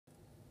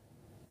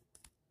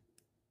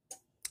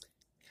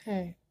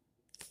Hey,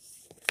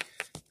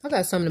 I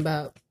got something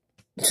to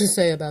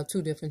say about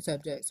two different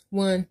subjects.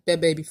 One, that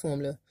baby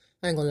formula.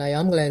 I ain't gonna lie,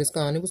 I'm glad it's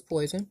gone. It was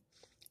poison.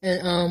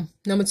 And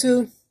number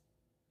two,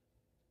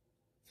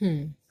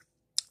 wait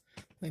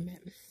a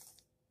minute.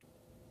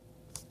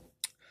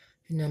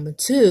 And number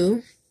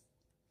two,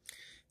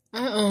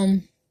 I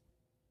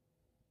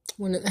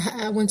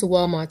I went to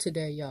Walmart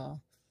today,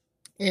 y'all,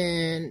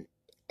 and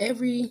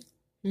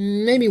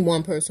maybe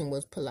one person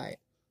was polite,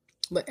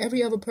 but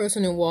every other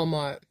person in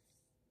Walmart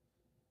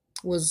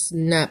was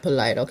not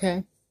polite.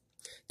 Okay.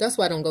 That's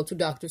why I don't go to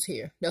doctors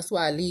here. That's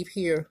why I leave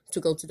here to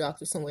go to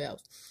doctors somewhere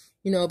else.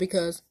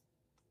 Because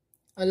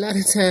a lot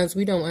of times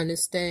we don't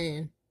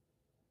understand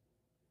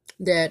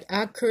that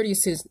our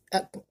courtesy is,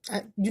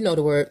 you know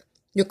the word,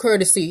 your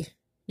courtesy,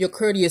 your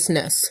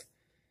courteousness.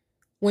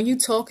 When you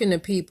talking to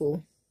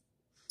people,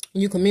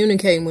 and you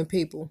communicating with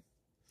people,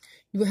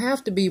 you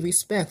have to be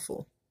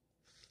respectful.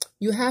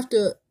 You have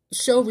to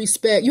show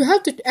respect. You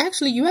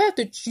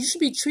should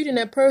be treating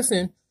that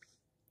person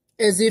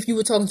as if you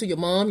were talking to your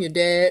mom, your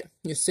dad,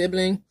 your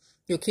sibling,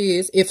 your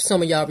kids, if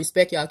some of y'all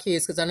respect y'all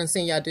kids, because I done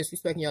seen y'all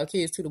disrespecting y'all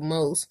kids to the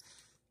most.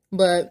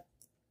 But,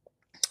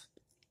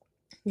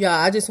 yeah,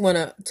 I just want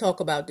to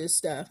talk about this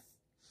stuff.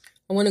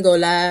 I want to go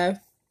live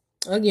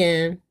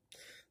again.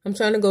 I'm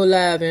trying to go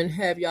live and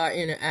have y'all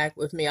interact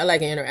with me. I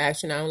like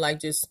interaction. I don't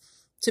like just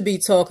to be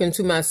talking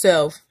to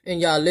myself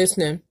and y'all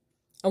listening.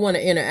 I want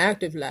an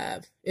interactive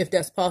live, if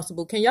that's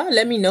possible. Can y'all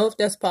let me know if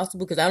that's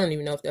possible? Because I don't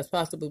even know if that's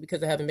possible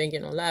because I haven't been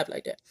getting on live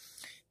like that.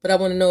 But I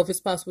want to know if it's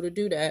possible to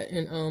do that.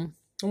 And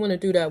I want to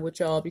do that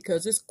with y'all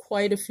because there's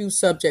quite a few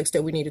subjects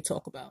that we need to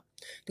talk about.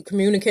 The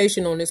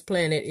communication on this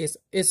planet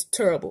is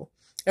terrible.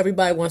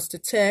 Everybody wants to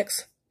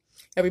text.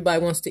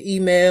 Everybody wants to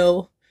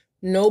email.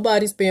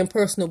 Nobody's being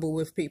personable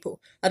with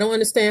people. I don't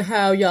understand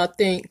how y'all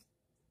think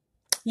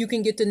you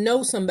can get to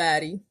know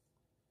somebody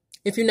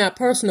if you're not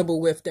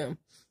personable with them.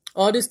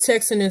 All this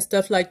texting and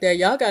stuff like that,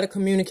 y'all got to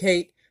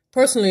communicate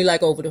personally,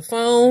 like over the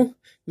phone,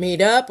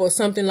 meet up or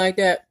something like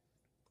that.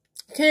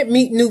 Can't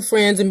meet new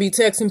friends and be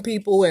texting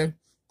people and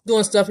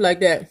doing stuff like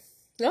that.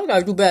 Y'all got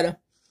to do better.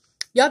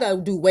 Y'all got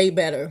to do way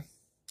better.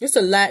 There's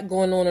a lot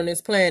going on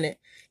this planet.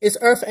 It's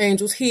earth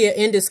angels here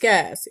in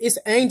disguise. It's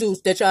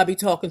angels that y'all be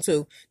talking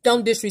to.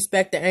 Don't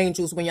disrespect the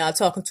angels when y'all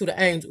talking to the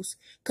angels.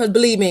 Because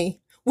believe me,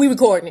 we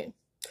recording it.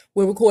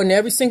 We're recording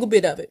every single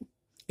bit of it.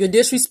 Your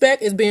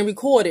disrespect is being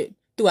recorded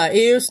through our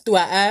ears, through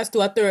our eyes,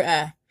 through our third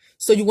eye.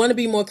 So you want to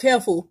be more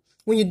careful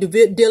when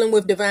you're dealing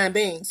with divine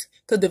beings.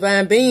 Because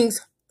divine beings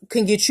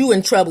can get you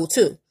in trouble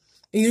too.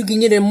 And you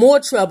can get in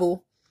more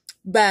trouble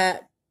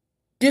by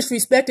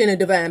disrespecting a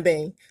divine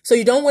being. So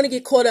you don't want to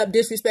get caught up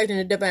disrespecting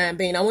a divine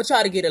being. I want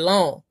y'all to get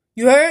along.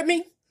 You heard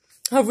me?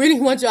 I really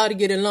want y'all to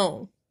get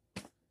along.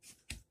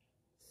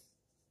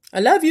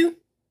 I love you.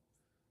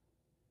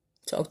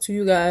 Talk to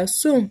you guys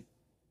soon.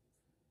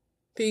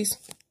 Peace.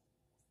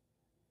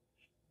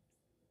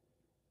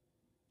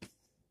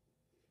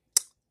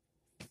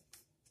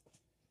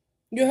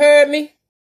 You heard me?